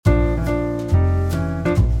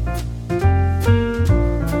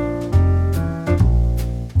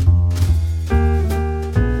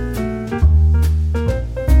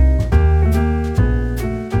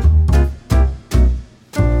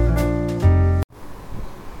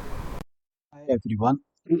everyone.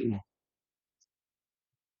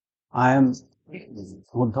 I am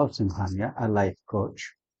Uddhav Singhania, a life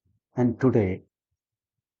coach, and today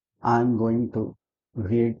I am going to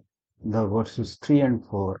read the verses 3 and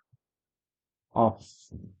 4 of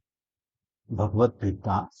Bhagwad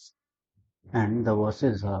Gita, and the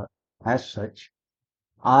verses are as such.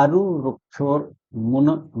 Aru rukshor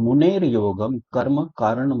muner yogam karma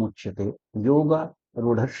karana muchyate yoga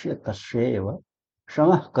rudhasya tasyeva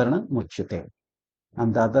shamah karana muchyate.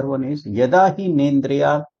 And the other one is yada hi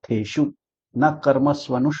nendriya theshu na karma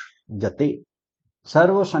swanush jate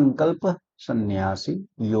सर्व संकल्प सन्यासी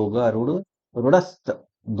yoga rudast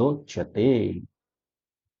dochyate.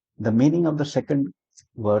 The meaning of the second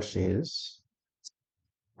verse is,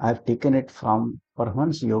 I've taken it from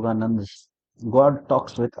Paramahansa Yogananda's God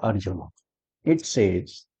Talks with Arjuna. It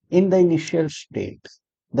says, in the initial state,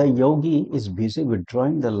 the yogi is busy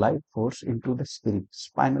withdrawing the life force into the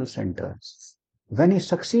spinal centers. When he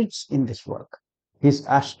succeeds in this work, his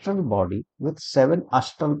astral body with 7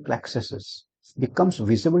 astral plexuses becomes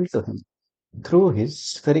visible to him through his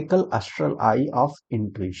spherical astral eye of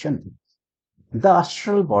intuition. The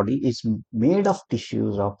astral body is made of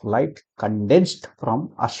tissues of light condensed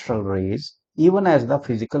from astral rays, even as the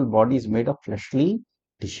physical body is made of fleshly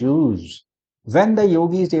tissues. When the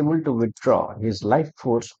yogi is able to withdraw his life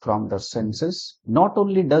force from the senses, not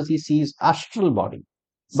only does he see his astral body,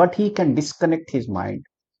 but he can disconnect his mind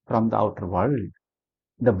from the outer world.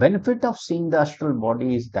 The benefit of seeing the astral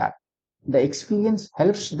body is that the experience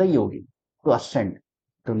helps the yogi to ascend,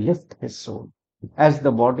 to lift his soul, as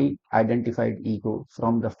the body identified ego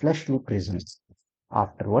from the fleshly prisons.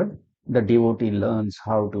 Afterward, the devotee learns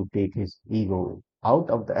how to take his ego out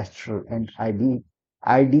of the astral and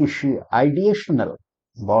ideational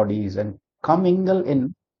bodies and commingle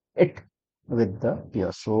in it with the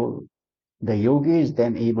pure soul. The yogi is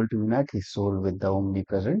then able to unite his soul with the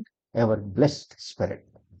omnipresent, ever blessed spirit.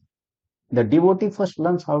 The devotee first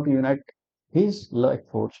learns how to unite his life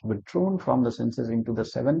force withdrawn from the senses into the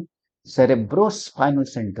 7 cerebrospinal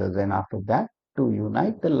centers, and after that, to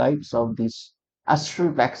unite the lights of these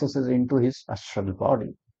astral plexuses into his astral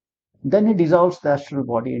body. Then he dissolves the astral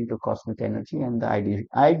body into cosmic energy and the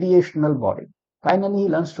ideational body. Finally, he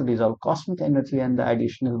learns to dissolve cosmic energy and the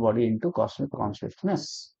ideational body into cosmic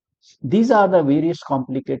consciousness. These are the various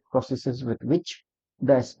complicated processes with which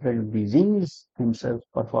the aspirant reveals himself,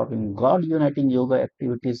 performing God uniting yoga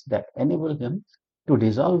activities that enable him to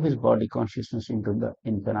dissolve his body consciousness into the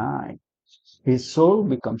infinite. His soul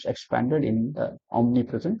becomes expanded in the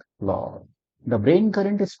omnipresent Lord. The brain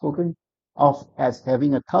current is spoken of as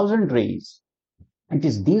having 1,000 rays. It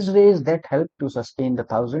is these rays that help to sustain the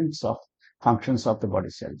thousands of functions of the body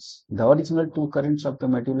cells. The original 2 currents of the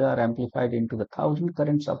medulla are amplified into the 1,000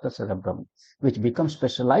 currents of the cerebrum, which become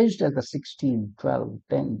specialized as the 16, 12,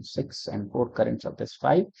 10, 6, and 4 currents of the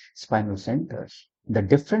 5 spinal centers. The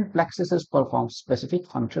different plexuses perform specific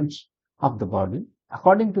functions of the body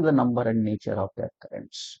according to the number and nature of their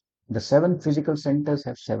currents. The 7 physical centers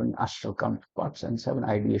have 7 astral counterparts and 7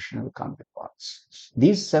 ideational counterparts.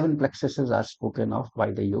 These 7 plexuses are spoken of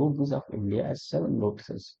by the yogis of India as 7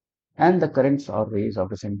 lotuses, and the currents or rays of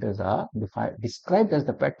the centers are described as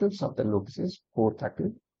the petals of the lotuses: 4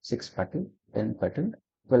 petal, 6 petal, 10 petal,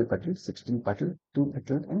 12 petal, 16 petal, 2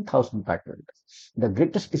 petal, and 1,000 petal. The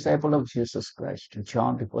greatest disciple of Jesus Christ,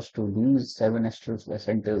 John, refers to these 7 astral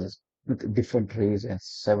centers with different rays as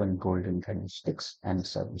 7 golden candlesticks and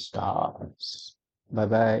 7 stars. Bye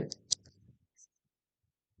bye.